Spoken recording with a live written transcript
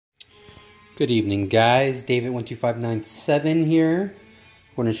Good evening, guys. David12597 here.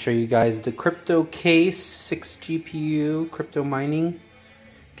 I want to show you guys the CryptoCase 6 GPU crypto mining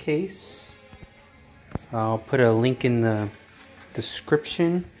case. I'll put a link in the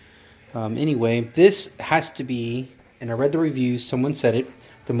description. Anyway, this has to be, and I read the reviews, someone said it,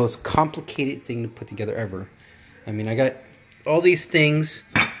 the most complicated thing to put together ever. I mean, I got all these things,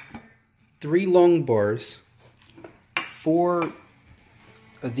 3 long bars, 4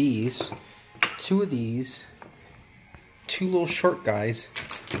 of these, 2 of these, 2 little short guys,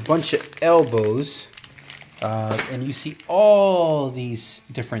 a bunch of elbows, and you see all these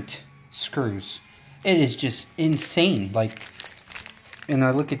different screws. It is just insane. Like, and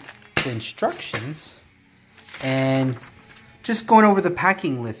I look at the instructions and just going over the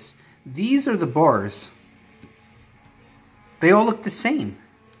packing list. These are the bars. They all look the same.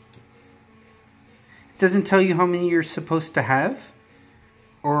 It doesn't tell you how many you're supposed to have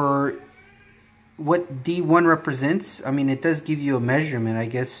or what D1 represents. I mean, it does give you a measurement, I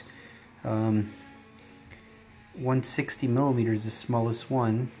guess. 160 millimeters, the smallest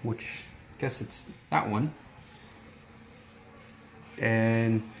one, which I guess it's that one.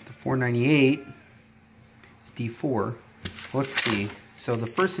 And the 498 is D4. Let's see. So the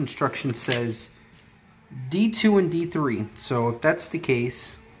first instruction says D2 and D3. So if that's the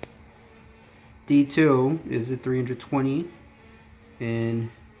case, D2 is the 320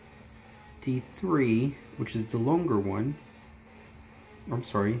 and D3, which is the longer one, I'm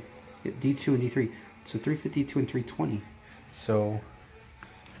sorry, D2 and D3, so 352 and 320. So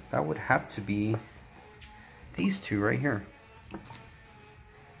that would have to be these two right here.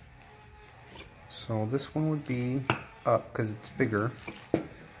 So this one would be up because it's bigger, and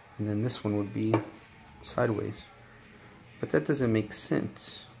then this one would be sideways. But that doesn't make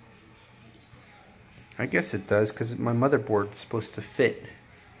sense. I guess it does because my motherboard is supposed to fit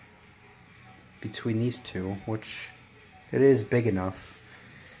between these two, which it is big enough.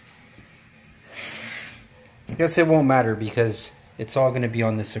 I guess it won't matter because it's all going to be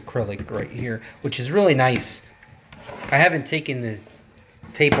on this acrylic right here, which is really nice. I haven't taken the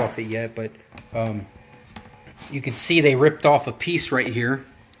tape off it yet, but you can see they ripped off a piece right here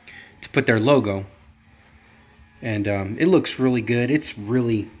to put their logo, and it looks really good. It's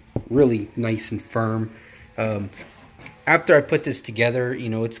really nice and firm. After I put this together, you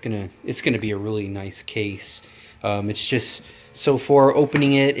know, it's gonna be a really nice case. It's just so far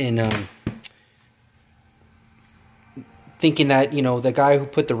opening it and thinking that, you know, the guy who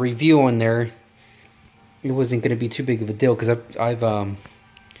put the review on there, it wasn't gonna be too big of a deal, because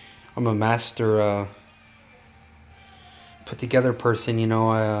I'm a master put together person. You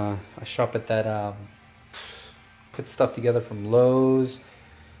know, I shop at that put stuff together from Lowe's,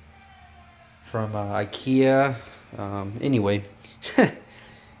 from IKEA. Anyway,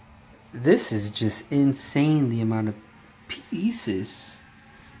 this is just insane, the amount of pieces.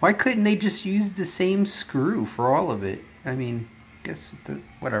 Why couldn't they just use the same screw for all of it? I mean, I guess it does,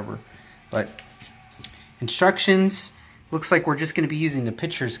 whatever. But instructions, looks like we're just going to be using the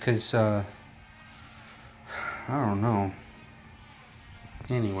pictures because I don't know.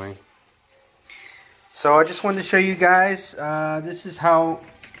 Anyway, so I just wanted to show you guys, this is how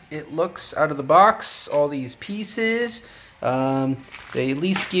it looks out of the box. All these pieces, they at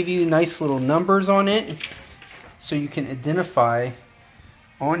least give you nice little numbers on it, so you can identify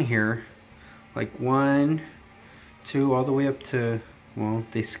on here, like 1, 2, all the way up to, well,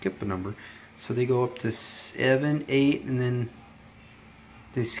 they skip a number, so they go up to 7, 8, and then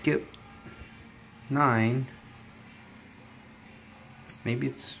they skip 9. Maybe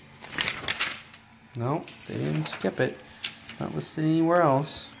it's, no, they didn't skip it. Not listed anywhere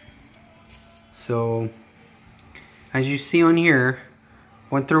else. So, as you see on here,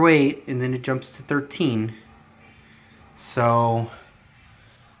 1 through 8, and then it jumps to 13. So,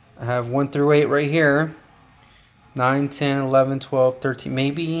 I have 1 through 8 right here. 9, 10, 11, 12, 13.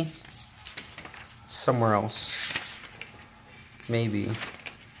 Maybe somewhere else. Maybe.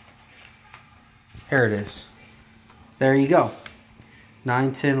 Here it is. There you go.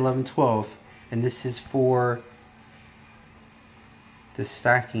 9, 10, 11, 12. And this is for the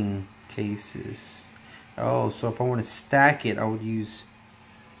stacking cases. Oh, so if I want to stack it, I would use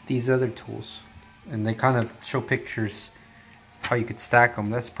these other tools, and they kind of show pictures how you could stack them.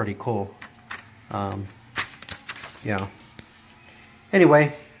 That's pretty cool. Yeah.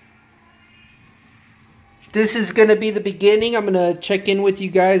 Anyway, this is gonna be the beginning. I'm gonna check in with you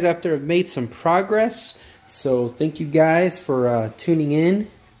guys after I've made some progress. So thank you guys for tuning in.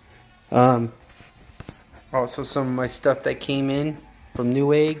 Also, some of my stuff that came in from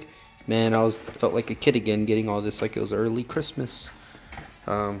Newegg. Man, I felt like a kid again getting all this, like it was early Christmas.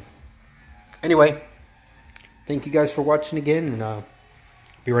 Anyway, thank you guys for watching again, and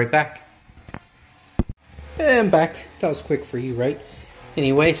be right back. And I'm back. That was quick for you, right?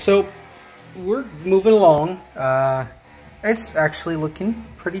 Anyway, so we're moving along. It's actually looking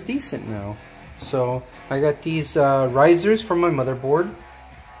pretty decent now. So I got these risers for my motherboard.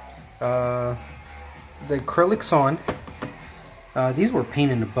 The acrylics on. These were a pain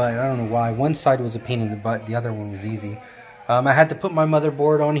in the butt. I don't know why. One side was a pain in the butt. The other one was easy. I had to put my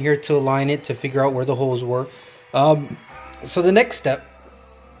motherboard on here to align it, to figure out where the holes were. So the next step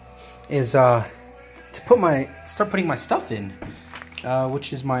is to start putting my stuff in,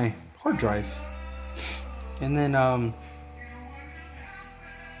 which is my hard drive. And then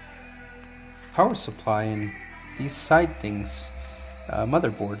power supply and these side things,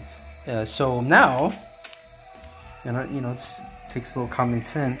 motherboard. So now, and you know, it takes a little common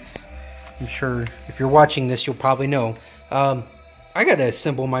sense. I'm sure if you're watching this, you'll probably know. I gotta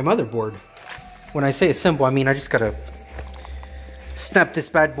assemble my motherboard. When I say assemble, I mean I just gotta snap this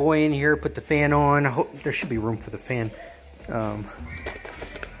bad boy in here, put the fan on. I hope there should be room for the fan.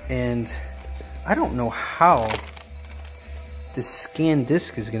 And I don't know how this scan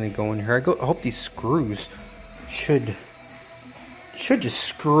disc is gonna go in here. I hope these screws should just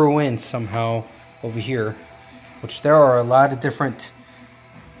screw in somehow over here, which there are a lot of different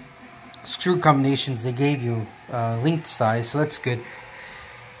screw combinations they gave you, length size, so that's good.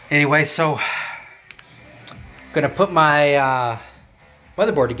 Anyway, so gonna put my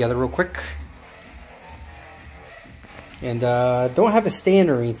motherboard together real quick, and don't have a stand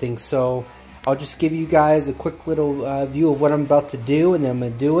or anything, so I'll just give you guys a quick little view of what I'm about to do, and then I'm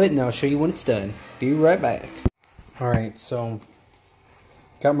gonna do it and I'll show you when it's done. Be right back. Alright, so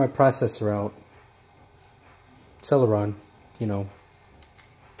got my processor out. Celeron, you know.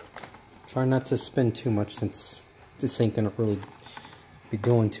 Try not to spend too much since this ain't gonna really be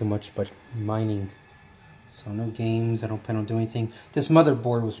doing too much but mining. So no games, I don't plan on doing anything. This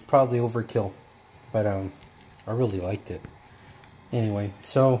motherboard was probably overkill, but I really liked it. Anyway,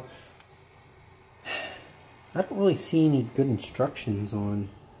 so I don't really see any good instructions on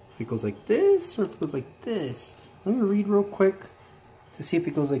if it goes like this or if it goes like this. Let me read real quick to see if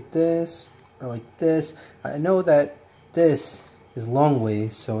it goes like this or like this. I know that this is long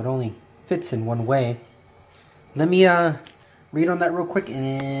ways, so it only fits in one way. Let me read on that real quick,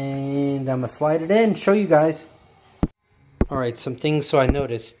 and I'm gonna slide it in and show you guys. Alright, some things so I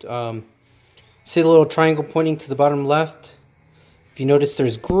noticed. See the little triangle pointing to the bottom left? If you notice,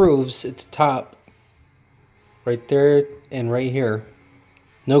 there's grooves at the top, right there and right here.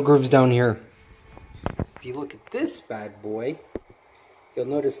 No grooves down here. If you look at this bad boy, you'll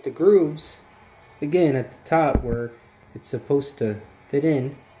notice the grooves again at the top where it's supposed to fit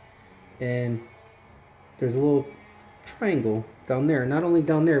in, and there's a little triangle down there. Not only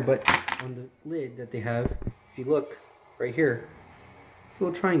down there, but on the lid that they have. If you look right here, it's a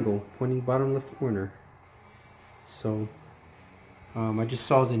little triangle pointing bottom left corner. So I just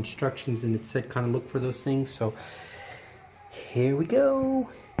saw the instructions and it said kind of look for those things. So here we go.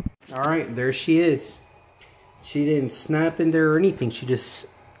 All right, there she is. She didn't snap in there or anything. She just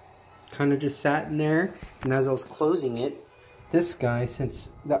kind of just sat in there, and as I was closing it, this guy, since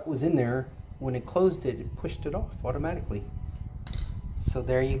that was in there, when it closed it, it pushed it off automatically. So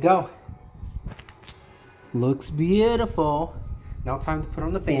there you go. Looks beautiful. Now time to put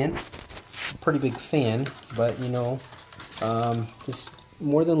on the fan. It's a pretty big fan, but you know, this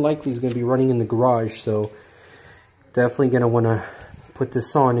more than likely is going to be running in the garage, so definitely going to want to put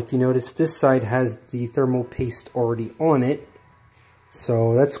this on. If you notice, this side has the thermal paste already on it,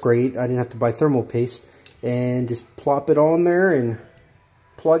 so that's great. I didn't have to buy thermal paste, and just plop it on there and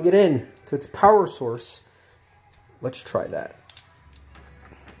plug it in to its power source. Let's try that.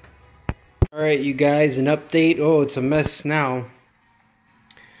 Alright, you guys, an update. Oh, it's a mess now.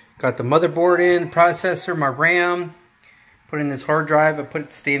 Got the motherboard in, processor, my RAM, put in this hard drive. I put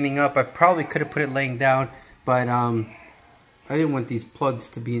it standing up. I probably could have put it laying down, but I didn't want these plugs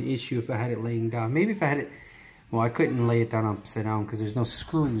to be an issue if I had it laying down. Maybe if I had it, well, I couldn't lay it down upside down because there's no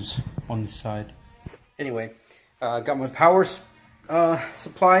screws on the side. Anyway, got my power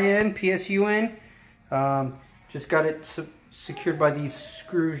supply in, PSU in. Just got it secured by these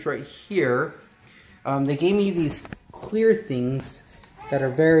screws right here. They gave me these clear things that are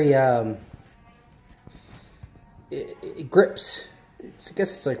very, it grips. I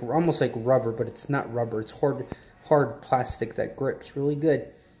guess it's like almost like rubber, but it's not rubber. It's hard plastic that grips really good.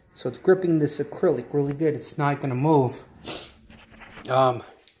 So it's gripping this acrylic really good. It's not going to move.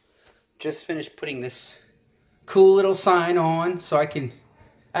 Just finished putting this cool little sign on so I can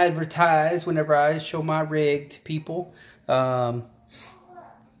advertise whenever I show my rig to people.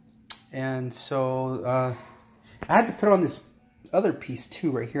 And so I had to put on this other piece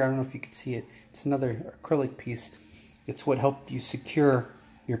too right here. I don't know if you can see it. It's another acrylic piece. It's what helped you secure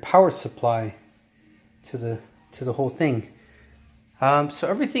your power supply to the whole thing. So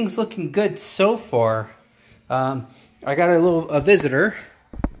everything's looking good so far. I got a visitor.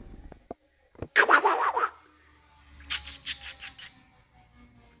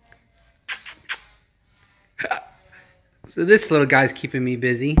 So this little guy's keeping me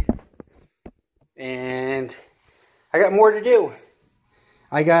busy. And I got more to do.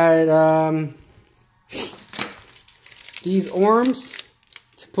 I got these arms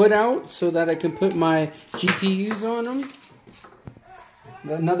to put out so that I can put my GPUs on them.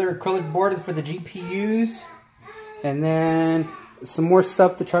 Another acrylic board for the GPUs. And then some more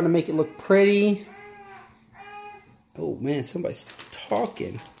stuff to try to make it look pretty. Oh man, somebody's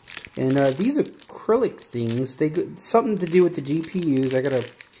talking. And these acrylic things, they got something to do with the GPUs.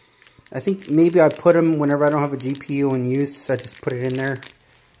 I think maybe I put them whenever I don't have a GPU in use. So I just put it in there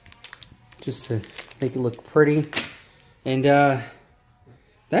just to make it look pretty. And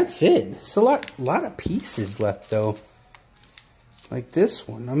that's it. It's a lot of pieces left though. Like this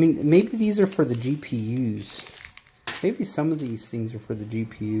one. I mean, maybe these are for the GPUs. Maybe some of these things are for the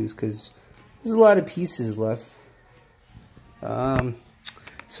GPUs because there's a lot of pieces left.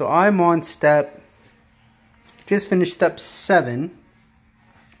 So I'm on just finished step 7.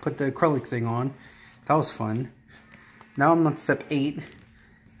 Put the acrylic thing on. That was fun. Now I'm on step 8.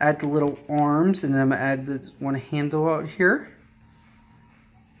 Add the little arms, and then I'm going to add this one handle out here.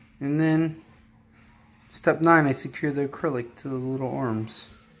 And then step 9, I secure the acrylic to the little arms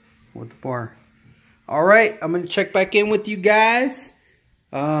with the bar. Alright, I'm going to check back in with you guys.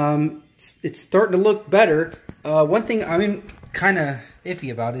 It's starting to look better. One thing I'm kind of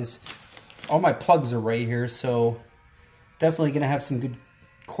iffy about is all my plugs are right here, so definitely going to have some good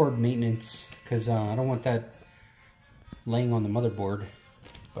cord maintenance because I don't want that laying on the motherboard.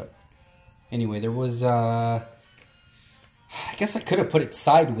 But anyway, there was I guess I could have put it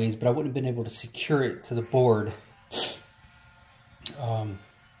sideways, but I wouldn't have been able to secure it to the board.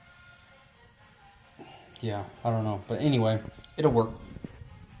 Yeah, I don't know, but anyway, it'll work.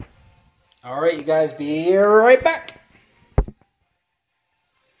 Alright, you guys, be right back.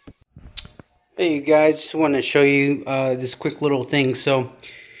 Hey you guys, just want to show you this quick little thing. So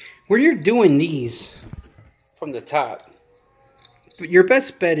when you're doing these from the top, your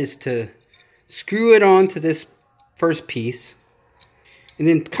best bet is to screw it on to this first piece and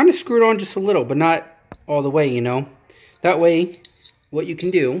then kind of screw it on just a little, but not all the way, you know. That way what you can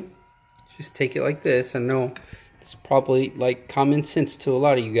do is just take it like this. I know it's probably like common sense to a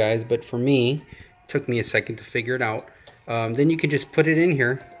lot of you guys, but for me it took me a second to figure it out. Then you can just put it in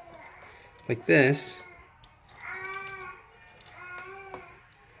here like this,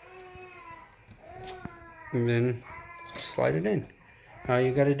 and then slide it in. All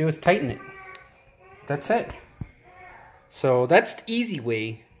you got to do is tighten it. That's it. So that's the easy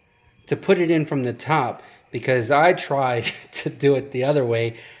way to put it in from the top, because I tried to do it the other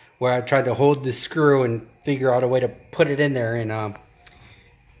way, where I tried to hold the screw and figure out a way to put it in there, and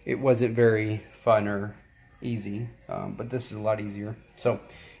it wasn't very fun or easy, but this is a lot easier. So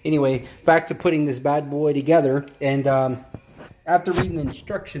anyway, back to putting this bad boy together, and after reading the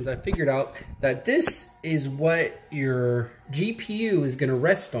instructions, I figured out that this is what your GPU is going to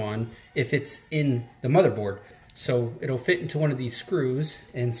rest on if it's in the motherboard. So it'll fit into one of these screws,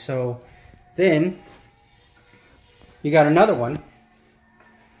 and so then you got another one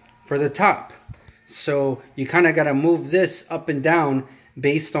for the top. So you kind of got to move this up and down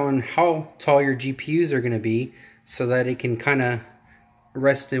based on how tall your GPUs are going to be, so that it can kind of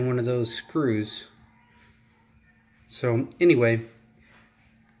rest in one of those screws. So anyway,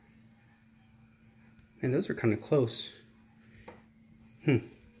 and those are kind of close.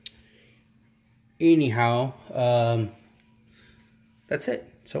 Anyhow, that's it.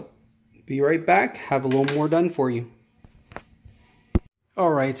 So be right back. Have a little more done for you.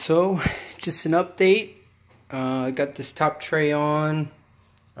 Alright, so just an update. I got this top tray on.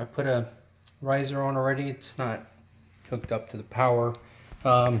 I put a riser on already. It's not hooked up to the power.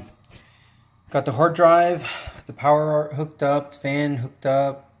 Got the hard drive, the power hooked up, the fan hooked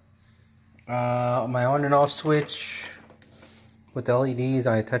up, my on and off switch with the LEDs.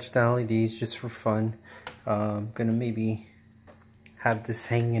 I attached the LEDs just for fun. Gonna maybe have this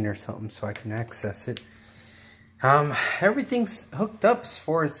hanging or something so I can access it. Everything's hooked up as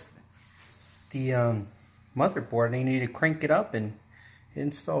far as the motherboard. I need to crank it up and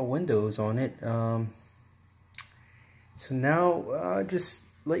install Windows on it. So now just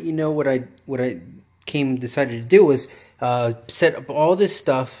let you know what I decided to do was set up all this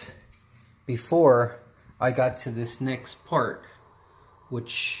stuff before I got to this next part,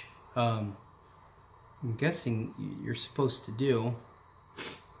 which I'm guessing you're supposed to do,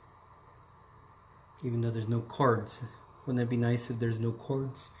 even though there's no cords. Wouldn't that be nice if there's no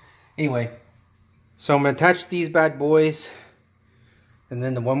cords? Anyway, so I'm going to attach these bad boys, and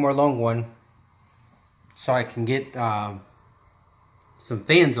then the one more long one, so I can get some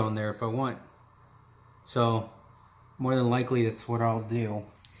fans on there if I want. So more than likely that's what I'll do.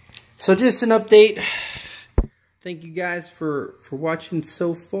 So just an update. Thank you guys for watching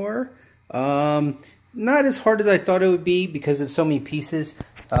so far. Not as hard as I thought it would be because of so many pieces.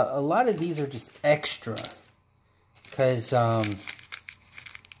 A lot of these are just extra, because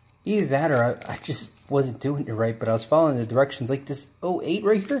either that or I just wasn't doing it right, but I was following the directions. Like this 08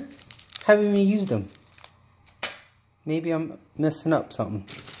 right here, haven't even used them. Maybe I'm messing up something.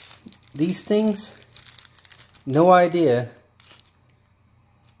 These things, no idea.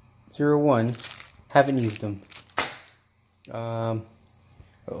 01, haven't used them.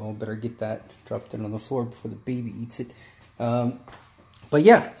 Oh, better get that. Dropped it on the floor before the baby eats it. But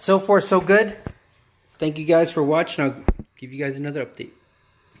yeah, so far so good. Thank you guys for watching. I'll give you guys another update.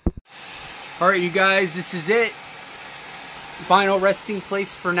 Alright, you guys, this is it. Final resting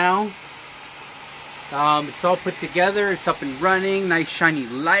place for now. It's all put together. It's up and running. Nice shiny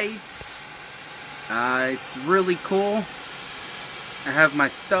lights. It's really cool. I have my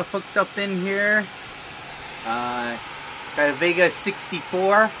stuff hooked up in here. Got a Vega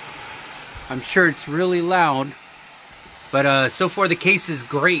 64. I'm sure it's really loud. But so far the case is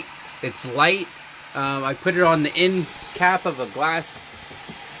great. It's light. I put it on the end cap of a glass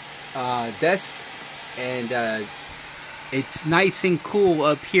desk. And it's nice and cool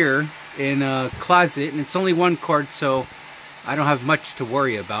up here in a closet. And it's only one cord, so I don't have much to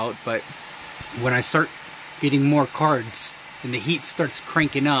worry about. But when I start getting more cards and the heat starts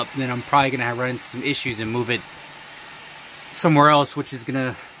cranking up, then I'm probably going to run into some issues and move it somewhere else, which is going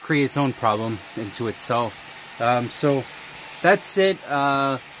to create its own problem into itself. So that's it.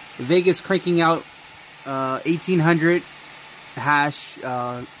 Vegas cranking out 1800 hash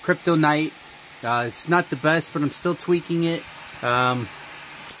crypto night. It's not the best, but I'm still tweaking it.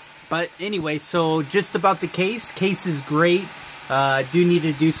 But anyway, so just about the case. Case is great. I do need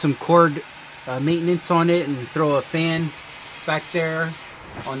to do some cord maintenance on it and throw a fan back there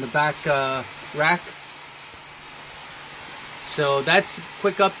on the back rack. So that's a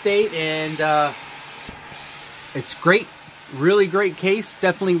quick update, and it's great. Really great case.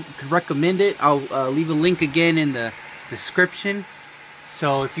 Definitely could recommend it. I'll leave a link again in the description.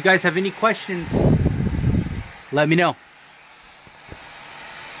 So if you guys have any questions, let me know.